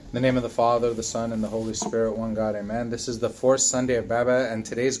In the name of the Father, the Son, and the Holy Spirit, one God, amen. This is the fourth Sunday of Baba, and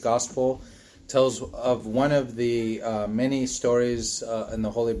today's Gospel tells of one of the many stories in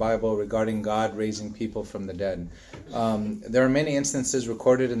the Holy Bible regarding God raising people from the dead. There are many instances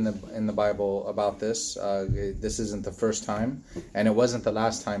recorded in the Bible about this. This isn't the first time, and it wasn't the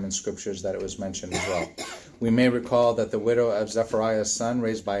last time in Scriptures that it was mentioned as well. We may recall that the widow of Zechariah's son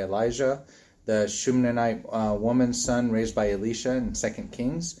raised by Elijah, the Shumanite woman's son raised by Elisha in 2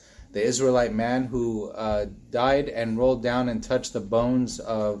 Kings, the Israelite man who died and rolled down and touched the bones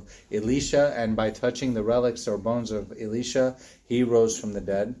of Elisha, and by touching the relics or bones of Elisha, he rose from the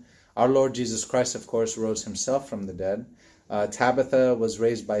dead. Our Lord Jesus Christ, of course, rose himself from the dead. Tabitha was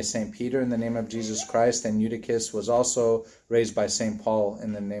raised by St. Peter in the name of Jesus Christ, and Eutychus was also raised by St. Paul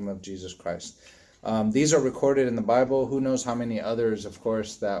in the name of Jesus Christ. These are recorded in the Bible. Who knows how many others, of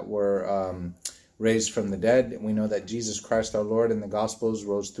course, that were raised from the dead. We know that Jesus Christ our Lord in the Gospels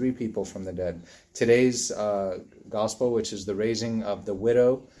rose 3 people from the dead. Today's Gospel, which is the raising of the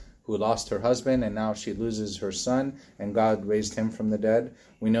widow who lost her husband and now she loses her son, and God raised him from the dead.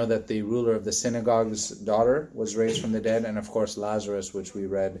 We know that the ruler of the synagogue's daughter was raised from the dead, and of course Lazarus, which we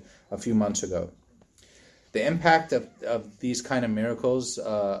read a few months ago. The impact of these kind of miracles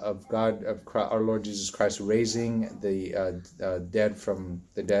of God, of our Lord Jesus Christ raising the dead from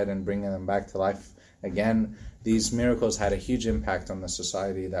the dead and bringing them back to life again, these miracles had a huge impact on the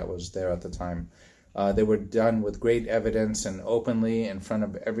society that was there at the time. They were done with great evidence and openly in front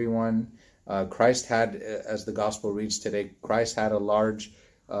of everyone. Christ had, as the gospel reads today, Christ had a large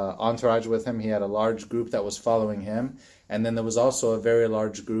entourage with him. He had a large group that was following him, and then there was also a very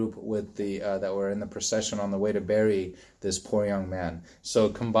large group with the that were in the procession on the way to bury this poor young man. So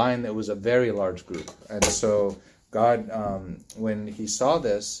combined, it was a very large group. And so God, when he saw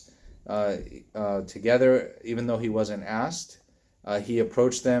this together, even though he wasn't asked, he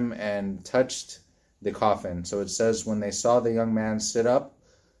approached them and touched the coffin. So it says, when they saw the young man sit up,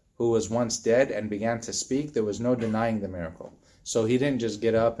 who was once dead, and began to speak, there was no denying the miracle. So he didn't just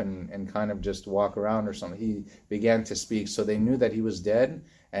get up and kind of just walk around or something. He began to speak. So they knew that he was dead,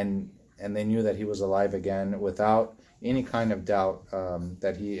 and they knew that he was alive again without any kind of doubt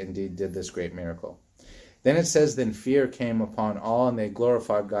that he indeed did this great miracle. Then it says, then fear came upon all, and they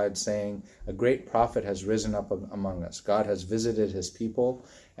glorified God, saying, a great prophet has risen up among us. God has visited his people,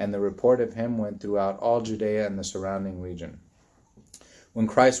 and the report of him went throughout all Judea and the surrounding region. When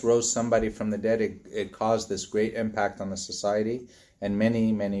Christ rose somebody from the dead, it caused this great impact on the society, and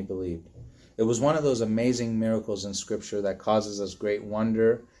many, many believed. It was one of those amazing miracles in Scripture that causes us great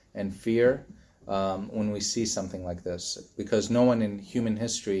wonder and fear when we see something like this, because no one in human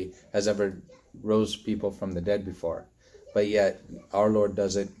history has ever rose people from the dead before, but yet our Lord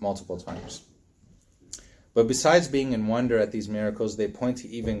does it multiple times. But besides being in wonder at these miracles, they point to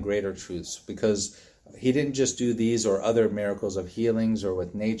even greater truths, because he didn't just do these or other miracles of healings or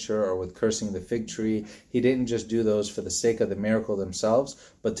with nature or with cursing the fig tree. He didn't just do those for the sake of the miracle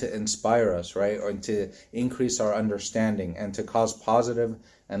themselves, but to inspire us, right? Or to increase our understanding and to cause positive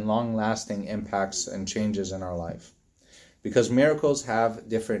and long-lasting impacts and changes in our life. Because miracles have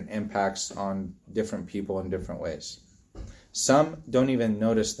different impacts on different people in different ways. Some don't even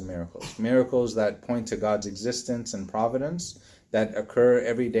notice the miracles. Miracles that point to God's existence and providence that occur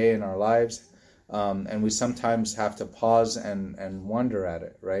every day in our lives. And we sometimes have to pause and wonder at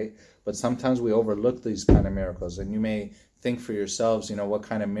it, right? But sometimes we overlook these kind of miracles. And you may think for yourselves, what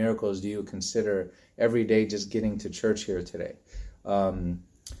kind of miracles do you consider every day just getting to church here today?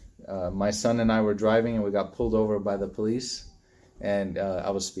 My son and I were driving, and we got pulled over by the police. And I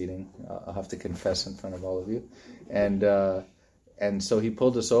was speeding. I'll have to confess in front of all of you. And so he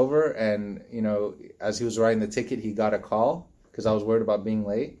pulled us over, and, as he was writing the ticket, he got a call, because I was worried about being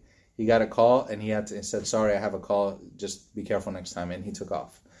late. He got a call, and he said, sorry, I have a call, just be careful next time, and he took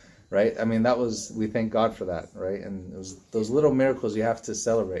off, right? I mean, we thank God for that, right? And it was those little miracles you have to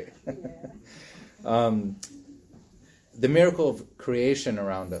celebrate. The miracle of creation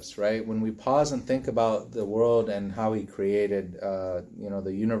around us, right? When we pause and think about the world and how he created, the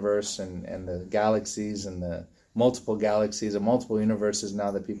universe and the galaxies and the multiple galaxies and multiple universes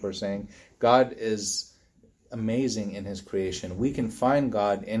now that people are saying, God is amazing in his creation. We can find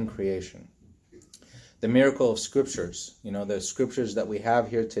God in creation. The miracle of scriptures, the scriptures that we have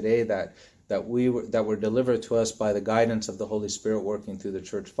here today that were delivered to us by the guidance of the Holy Spirit working through the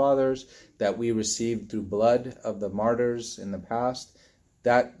church fathers, that we received through blood of the martyrs in the past,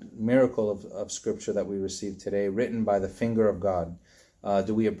 that miracle of scripture that we receive today, written by the finger of God.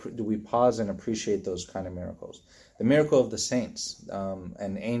 Do we pause and appreciate those kind of miracles? The miracle of the saints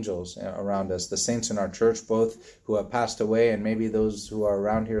and angels around us, the saints in our church, both who have passed away and maybe those who are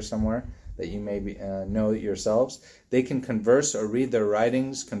around here somewhere that you may know yourselves. They can converse or read their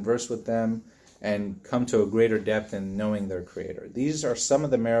writings, converse with them, and come to a greater depth in knowing their Creator. These are some of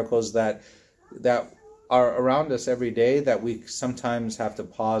the miracles that are around us every day that we sometimes have to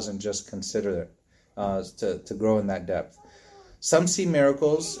pause and just consider to grow in that depth. Some see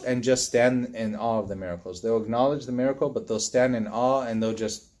miracles and just stand in awe of the miracles. They'll acknowledge the miracle, but they'll stand in awe, and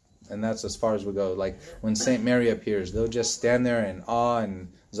and that's as far as we go. Like when Saint Mary appears, they'll just stand there in awe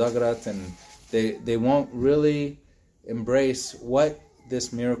and zagrat, and they won't really embrace what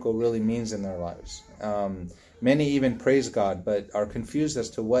this miracle really means in their lives. Many even praise God, but are confused as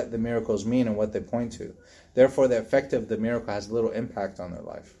to what the miracles mean and what they point to. Therefore, the effect of the miracle has little impact on their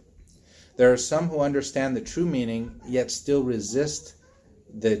life. There are some who understand the true meaning, yet still resist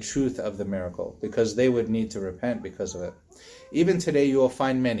the truth of the miracle, because they would need to repent because of it. Even today you will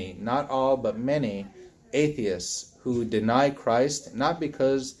find many, not all, but many, atheists who deny Christ, not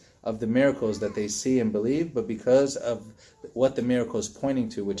because of the miracles that they see and believe, but because of what the miracle is pointing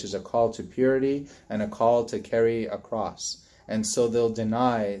to, which is a call to purity and a call to carry a cross. And so they'll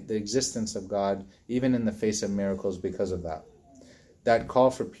deny the existence of God, even in the face of miracles, because of that. That call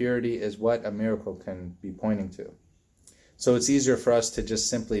for purity is what a miracle can be pointing to. So it's easier for us to just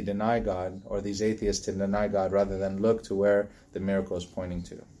simply deny God, or these atheists to deny God, rather than look to where the miracle is pointing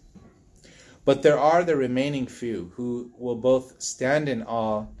to. But there are the remaining few who will both stand in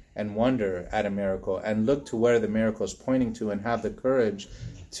awe and wonder at a miracle and look to where the miracle is pointing to and have the courage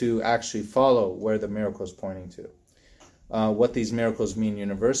to actually follow where the miracle is pointing to. What these miracles mean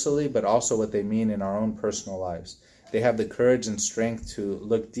universally, but also what they mean in our own personal lives. They have the courage and strength to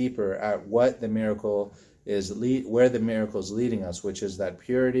look deeper at what the miracle is, where the miracle is leading us, which is that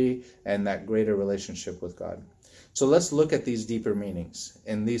purity and that greater relationship with God. So let's look at these deeper meanings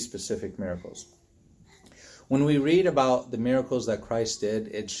in these specific miracles. When we read about the miracles that Christ did,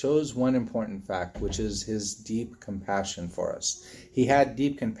 it shows one important fact, which is his deep compassion for us. He had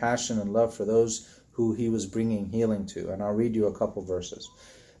deep compassion and love for those who he was bringing healing to. And I'll read you a couple verses.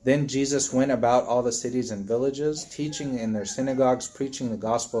 Then Jesus went about all the cities and villages, teaching in their synagogues, preaching the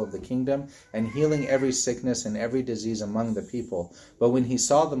gospel of the kingdom, and healing every sickness and every disease among the people. But when he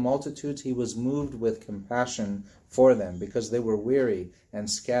saw the multitudes, he was moved with compassion for them, because they were weary and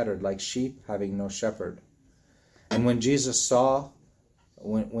scattered like sheep having no shepherd. And when Jesus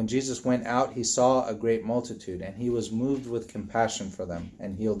went out, he saw a great multitude, and he was moved with compassion for them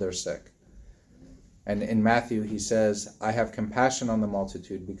and healed their sick. And in Matthew, he says, I have compassion on the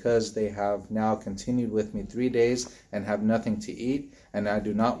multitude, because they have now continued with me 3 days and have nothing to eat, and I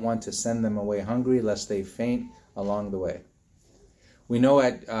do not want to send them away hungry, lest they faint along the way. We know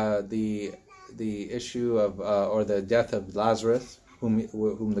at the issue of, or the death of Lazarus,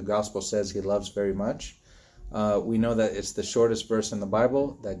 whom the gospel says he loves very much, we know that it's the shortest verse in the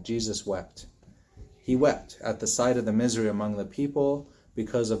Bible, that Jesus wept. He wept at the sight of the misery among the people,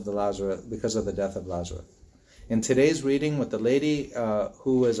 because of the death of Lazarus. In today's reading with the lady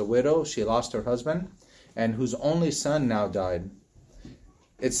who is a widow, she lost her husband, and whose only son now died,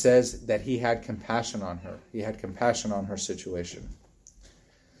 it says that he had compassion on her. He had compassion on her situation.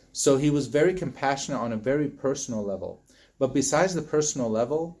 So he was very compassionate on a very personal level. But besides the personal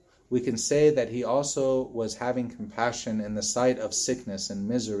level, we can say that he also was having compassion in the sight of sickness and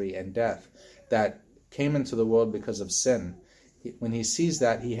misery and death that came into the world because of sin. When he sees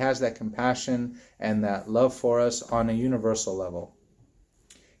that, he has that compassion and that love for us on a universal level.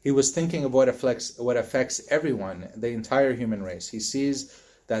 He was thinking of what affects everyone, the entire human race. He sees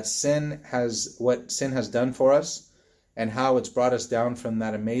that what sin has done for us, and how it's brought us down from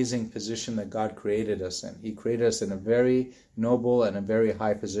that amazing position that God created us in. He created us in a very noble and a very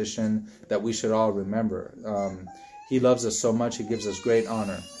high position that we should all remember. He loves us so much, he gives us great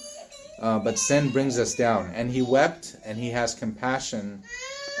honor. But sin brings us down. And he wept, and he has compassion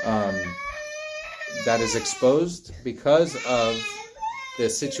that is exposed because of the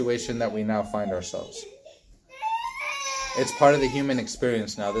situation that we now find ourselves. It's part of the human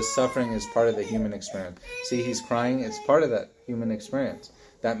experience now. This suffering is part of the human experience. See, he's crying. It's part of that human experience.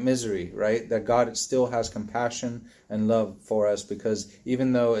 That misery, right? That God still has compassion and love for us, because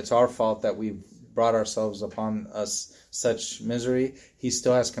even though it's our fault that we've brought ourselves upon us such misery, he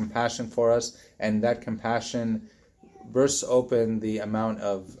still has compassion for us, and that compassion bursts open the amount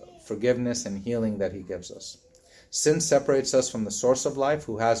of forgiveness and healing that he gives us. Sin separates us from the source of life,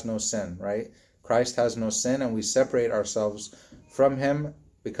 who has no sin, right? Christ has no sin, and we separate ourselves from him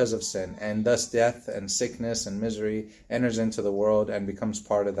because of sin, and thus death and sickness and misery enters into the world and becomes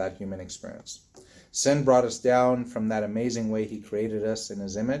part of that human experience. Sin brought us down from that amazing way he created us in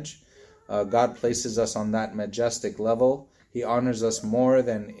his image. God places us on that majestic level. He honors us more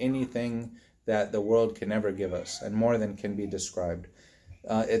than anything that the world can ever give us, and more than can be described.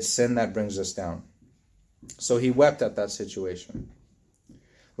 It's sin that brings us down. So he wept at that situation.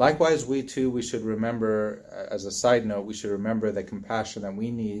 Likewise, we should remember, as a side note, we should remember the compassion that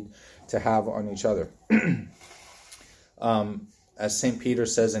we need to have on each other. As St. Peter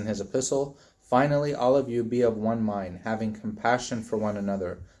says in his epistle, "Finally, all of you be of one mind, having compassion for one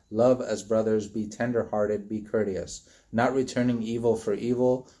another. Love as brothers, be tender-hearted, be courteous, not returning evil for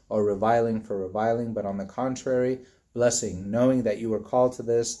evil or reviling for reviling, but on the contrary, blessing, knowing that you were called to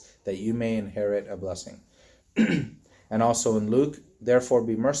this, that you may inherit a blessing." And also in Luke, "Therefore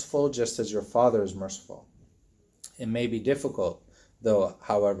be merciful, just as your Father is merciful." It may be difficult, though,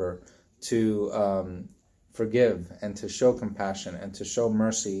 however, to forgive and to show compassion and to show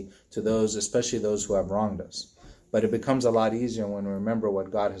mercy to those, especially those who have wronged us. But it becomes a lot easier when we remember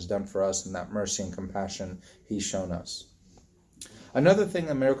what God has done for us and that mercy and compassion he's shown us. Another thing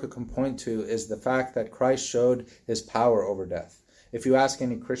America can point to is the fact that Christ showed his power over death. If you ask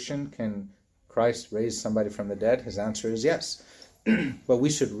any Christian, can Christ raise somebody from the dead? His answer is yes. But we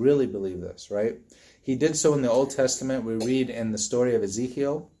should really believe this, right? He did so in the Old Testament. We read in the story of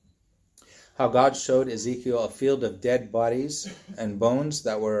Ezekiel how God showed Ezekiel a field of dead bodies and bones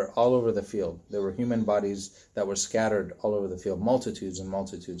that were all over the field. There were human bodies that were scattered all over the field, multitudes and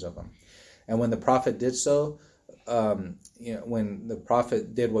multitudes of them. And when the prophet did so, when the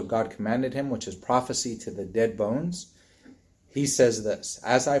prophet did what God commanded him, which is prophecy to the dead bones, he says this,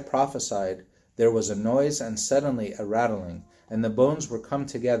 "As I prophesied, there was a noise and suddenly a rattling, and the bones were come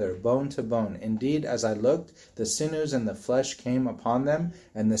together, bone to bone. Indeed, as I looked, the sinews and the flesh came upon them,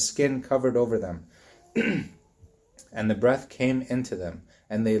 and the skin covered over them. And the breath came into them,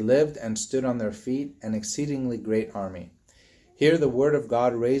 and they lived and stood on their feet, an exceedingly great army." Here the word of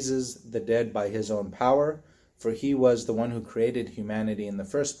God raises the dead by his own power, for he was the one who created humanity in the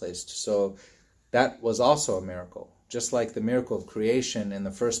first place. So that was also a miracle. Just like the miracle of creation in the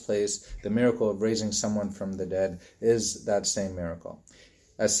first place, the miracle of raising someone from the dead is that same miracle.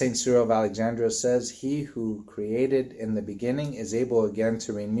 As St. Cyril of Alexandria says, "He who created in the beginning is able again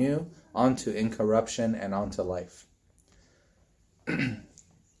to renew onto incorruption and onto life."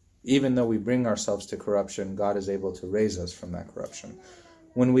 Even though we bring ourselves to corruption, God is able to raise us from that corruption.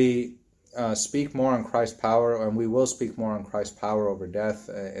 When we speak more on Christ's power, and we will speak more on Christ's power over death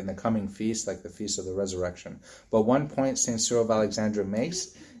in the coming feast, like the Feast of the Resurrection. But one point St. Cyril of Alexandria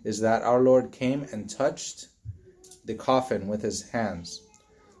makes is that our Lord came and touched the coffin with his hands,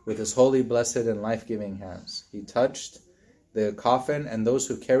 with his holy, blessed, and life-giving hands. He touched the coffin, and those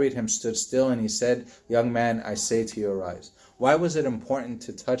who carried him stood still, and he said, "Young man, I say to you, arise." Why was it important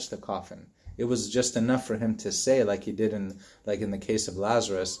to touch the coffin? It was just enough for him to say, like he did in the case of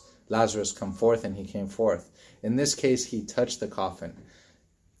Lazarus, "Lazarus, come forth," and he came forth. In this case, he touched the coffin.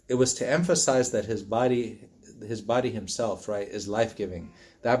 It was to emphasize that his body himself, right, is life-giving.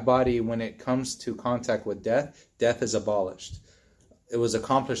 That body, when it comes to contact with death, death is abolished. It was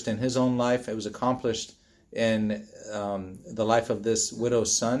accomplished in his own life. It was accomplished in the life of this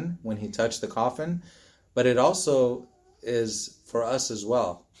widow's son when he touched the coffin. But it also is for us as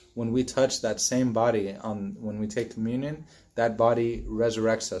well. When we touch that same body, when we take communion, that body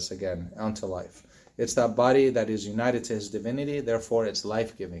resurrects us again unto life. It's that body that is united to his divinity, therefore it's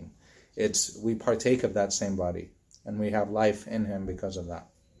life-giving. We partake of that same body, and we have life in him because of that.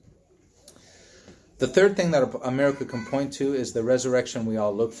 The third thing that America can point to is the resurrection we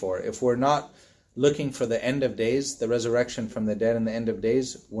all look for. If we're not looking for the end of days, the resurrection from the dead and the end of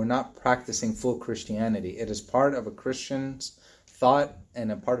days, we're not practicing full Christianity. It is part of a Christian's thought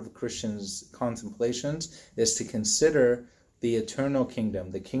and a part of a Christian's contemplations is to consider the eternal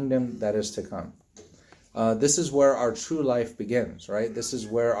kingdom, the kingdom that is to come. This is where our true life begins, right? This is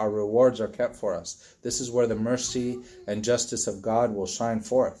where our rewards are kept for us. This is where the mercy and justice of God will shine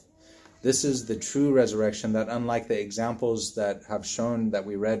forth. This is the true resurrection that, unlike the examples that have shown that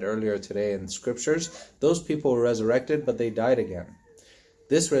we read earlier today in the scriptures, those people were resurrected, but they died again.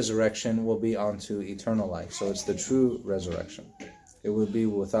 This resurrection will be unto eternal life. So it's the true resurrection. It will be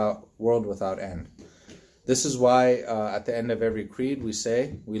world without end. This is why at the end of every creed we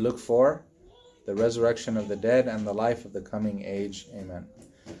say, we look for the resurrection of the dead and the life of the coming age. Amen.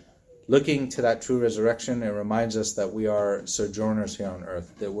 Looking to that true resurrection, it reminds us that we are sojourners here on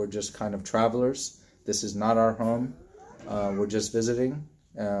earth, that we're just kind of travelers. This is not our home. We're just visiting.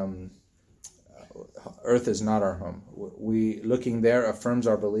 Earth is not our home. Looking there affirms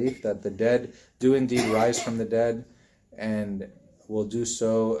our belief that the dead do indeed rise from the dead, and will do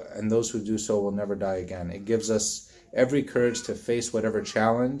so, and those who do so will never die again. It gives us every courage to face whatever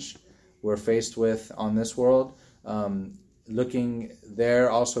challenge we're faced with on this world. Looking there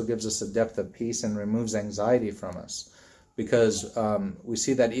also gives us a depth of peace and removes anxiety from us, because we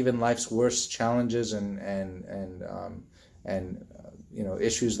see that even life's worst challenges and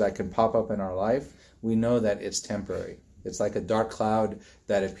issues that can pop up in our life, we know that it's temporary. It's like a dark cloud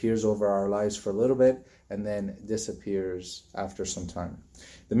that appears over our lives for a little bit and then disappears after some time.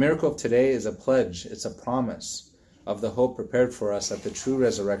 The miracle of today is a pledge. It's a promise of the hope prepared for us at the true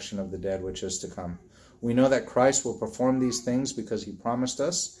resurrection of the dead, which is to come. We know that Christ will perform these things because he promised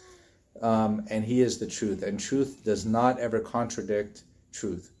us, and he is the truth. And truth does not ever contradict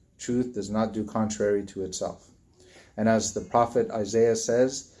truth. Truth does not do contrary to itself. And as the prophet Isaiah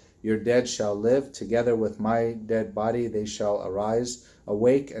says, your dead shall live, together with my dead body they shall arise.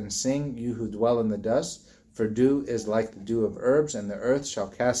 Awake and sing, you who dwell in the dust, for dew is like the dew of herbs, and the earth shall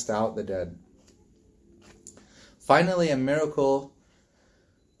cast out the dead. Finally, a miracle.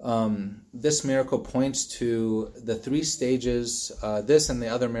 This miracle points to the three stages, this and the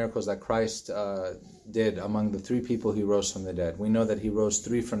other miracles that Christ did among the three people he rose from the dead. We know that he rose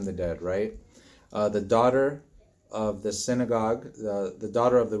three from the dead, right? The daughter of the synagogue, the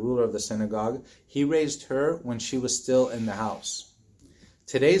daughter of the ruler of the synagogue, he raised her when she was still in the house.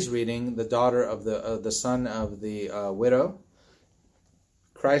 Today's reading, the daughter of the son of the widow,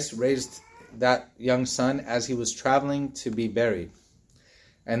 Christ raised that young son as he was traveling to be buried.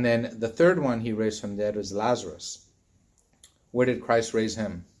 And then the third one he raised from the dead was Lazarus. Where did Christ raise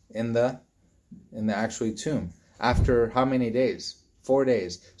him? In the actual tomb. After how many days? 4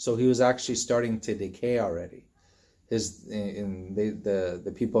 days. So he was actually starting to decay already.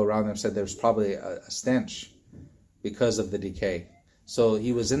 The people around him said there was probably a stench because of the decay. So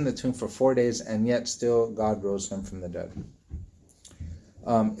he was in the tomb for 4 days, and yet still God rose him from the dead.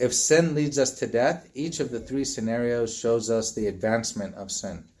 If sin leads us to death, each of the three scenarios shows us the advancement of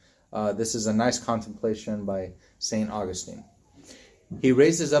sin. This is a nice contemplation by St. Augustine. He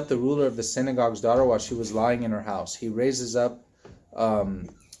raises up the ruler of the synagogue's daughter while she was lying in her house. He raises up,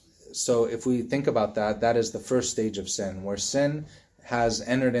 so if we think about that, that is the first stage of sin, where sin has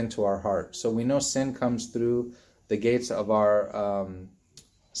entered into our heart. So we know sin comes through the gates of our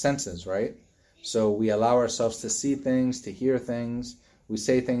senses, right? So we allow ourselves to see things, to hear things. We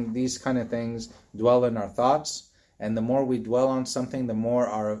say things, these kind of things dwell in our thoughts, and the more we dwell on something, the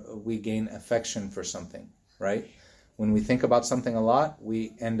more we gain affection for something, right? When we think about something a lot,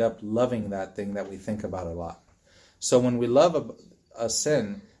 we end up loving that thing that we think about a lot. So when we love a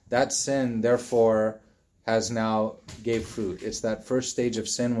sin, that sin, therefore, has now gave fruit. It's that first stage of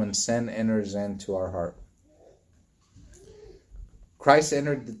sin when sin enters into our heart. Christ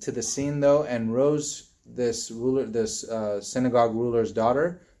entered to the scene, though, and rose this synagogue ruler's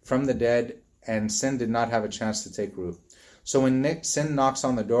daughter from the dead, and sin did not have a chance to take root. So when sin knocks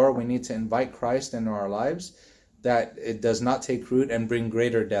on the door, we need to invite Christ into our lives, that it does not take root and bring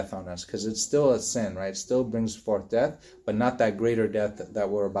greater death on us, because it's still a sin, right? It still brings forth death, but not that greater death that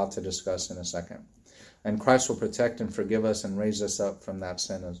we're about to discuss in a second. And Christ will protect and forgive us and raise us up from that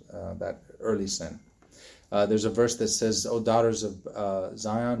sin, that early sin. There's a verse that says, "O daughters of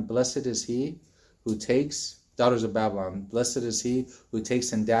Zion, blessed is he who takes," daughters of Babylon, "blessed is he who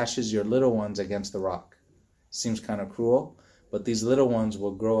takes and dashes your little ones against the rock." Seems kind of cruel, but these little ones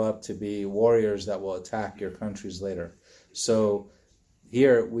will grow up to be warriors that will attack your countries later. So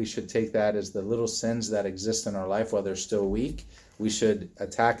here we should take that as the little sins that exist in our life while they're still weak. We should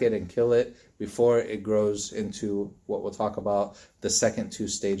attack it and kill it before it grows into what we'll talk about, the second two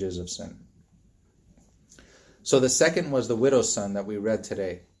stages of sin. So the second was the widow's son that we read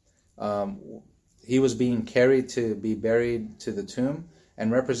today. He was being carried to be buried to the tomb,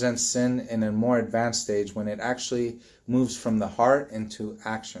 and represents sin in a more advanced stage when it actually moves from the heart into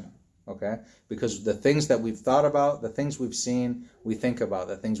action. Okay? Because the things that we've thought about, the things we've seen, we think about.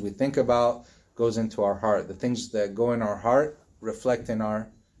 The things we think about goes into our heart. The things that go in our heart reflect in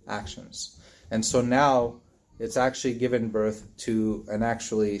our actions. And so now it's actually given birth to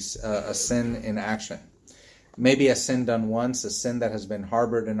a sin in action. Maybe a sin done once, a sin that has been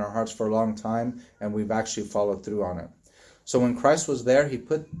harbored in our hearts for a long time, and we've actually followed through on it. So when Christ was there, he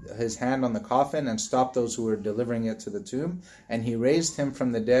put his hand on the coffin and stopped those who were delivering it to the tomb, and he raised him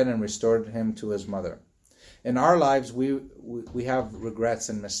from the dead and restored him to his mother. In our lives, we have regrets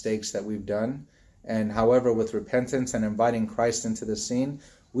and mistakes that we've done, and however, with repentance and inviting Christ into the scene,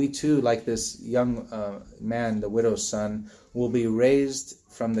 we too, like this young man, the widow's son, will be raised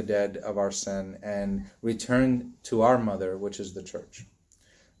from the dead of our sin and return to our mother, which is the church.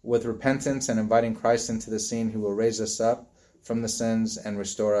 With repentance and inviting Christ into the scene, he will raise us up from the sins and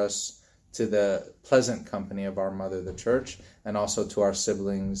restore us to the pleasant company of our mother, the church, and also to our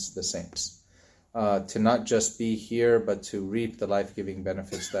siblings, the saints. To not just be here, but to reap the life-giving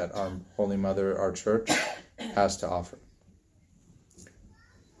benefits that our Holy Mother, our church, has to offer.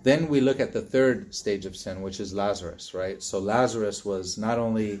 Then we look at the third stage of sin, which is Lazarus, right? So Lazarus was not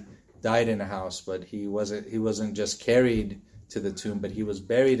only died in a house, but he wasn't just carried to the tomb, but he was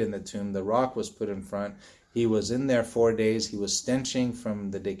buried in the tomb. The rock was put in front. He was in there 4 days. He was stenching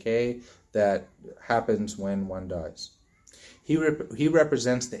from the decay that happens when one dies. He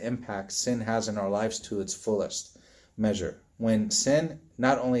represents the impact sin has in our lives to its fullest measure. When sin,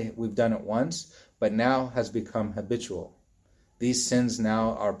 not only we've done it once, but now has become habitual. These sins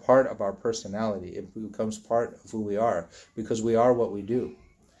now are part of our personality. It becomes part of who we are, because we are what we do.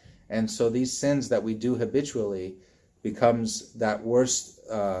 And so these sins that we do habitually becomes that worst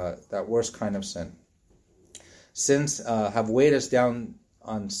kind of sin. Sins have weighed us down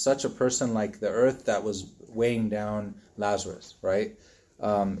on such a person like the earth that was weighing down Lazarus, right?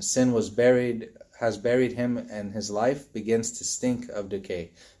 Sin has buried him, and his life begins to stink of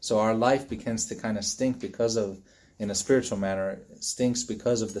decay. So our life begins to kind of stink because of, in a spiritual manner, stinks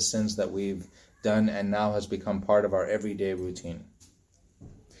because of the sins that we've done and now has become part of our everyday routine.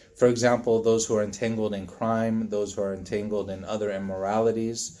 For example, those who are entangled in crime, those who are entangled in other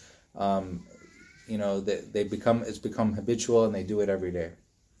immoralities, it's become habitual and they do it every day.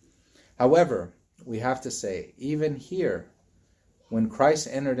 However, we have to say, even here, when Christ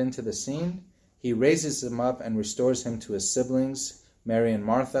entered into the scene, he raises him up and restores him to his siblings, Mary and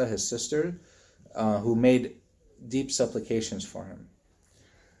Martha, his sister, who made deep supplications for him.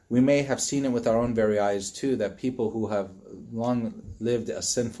 We may have seen it with our own very eyes too, that people who have long lived a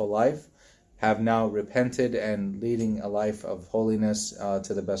sinful life have now repented and leading a life of holiness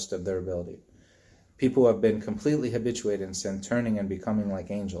to the best of their ability. People who have been completely habituated in sin, turning and becoming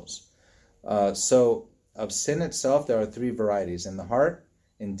like angels. So of sin itself, there are 3 varieties: in the heart,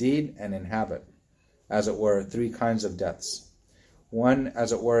 in deed, and in habit. As it were, 3 kinds of deaths. One,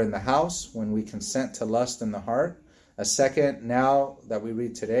 as it were, in the house, when we consent to lust in the heart. A second, now that we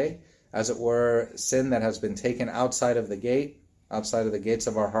read today, as it were, sin that has been taken outside of the gates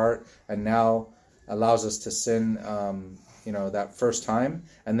of our heart, and now allows us to sin, that first time.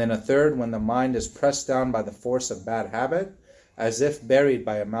 And then a third, when the mind is pressed down by the force of bad habit, as if buried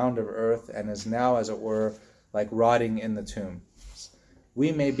by a mound of earth, and is now, as it were, like rotting in the tomb.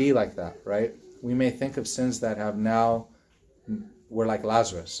 We may be like that, right? We may think of sins that have now, we're like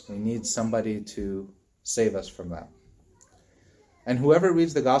Lazarus. We need somebody to save us from that. And whoever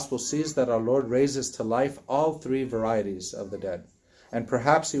reads the gospel sees that our Lord raises to life all 3 varieties of the dead. And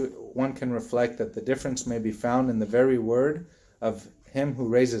perhaps one can reflect that the difference may be found in the very word of him who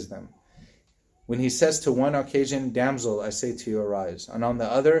raises them. When he says to one occasion, "Damsel, I say to you, arise." And on the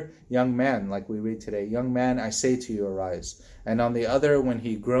other, "Young man," like we read today, "Young man, I say to you, arise." And on the other, when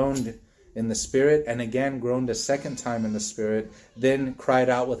he groaned in the spirit, and again groaned a second time in the spirit, then cried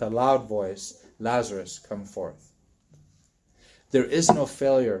out with a loud voice, "Lazarus, come forth." There is no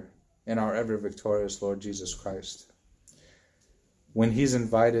failure in our ever victorious Lord Jesus Christ when he's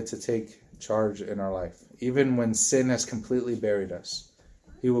invited to take charge in our life. Even when sin has completely buried us,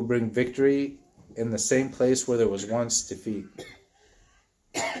 he will bring victory in the same place where there was once defeat.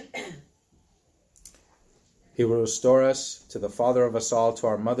 He will restore us to the Father of us all, to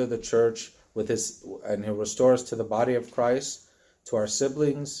our mother, the church, and he'll restore us to the body of Christ, to our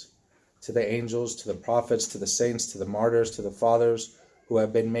siblings, to the angels, to the prophets, to the saints, to the martyrs, to the fathers who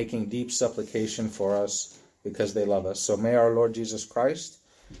have been making deep supplication for us because they love us. So may our Lord Jesus Christ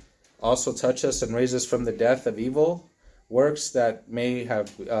also touch us and raise us from the death of evil works that may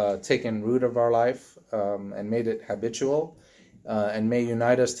have taken root of our life and made it habitual, and may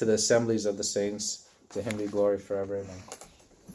unite us to the assemblies of the saints. To him be glory forever. Amen.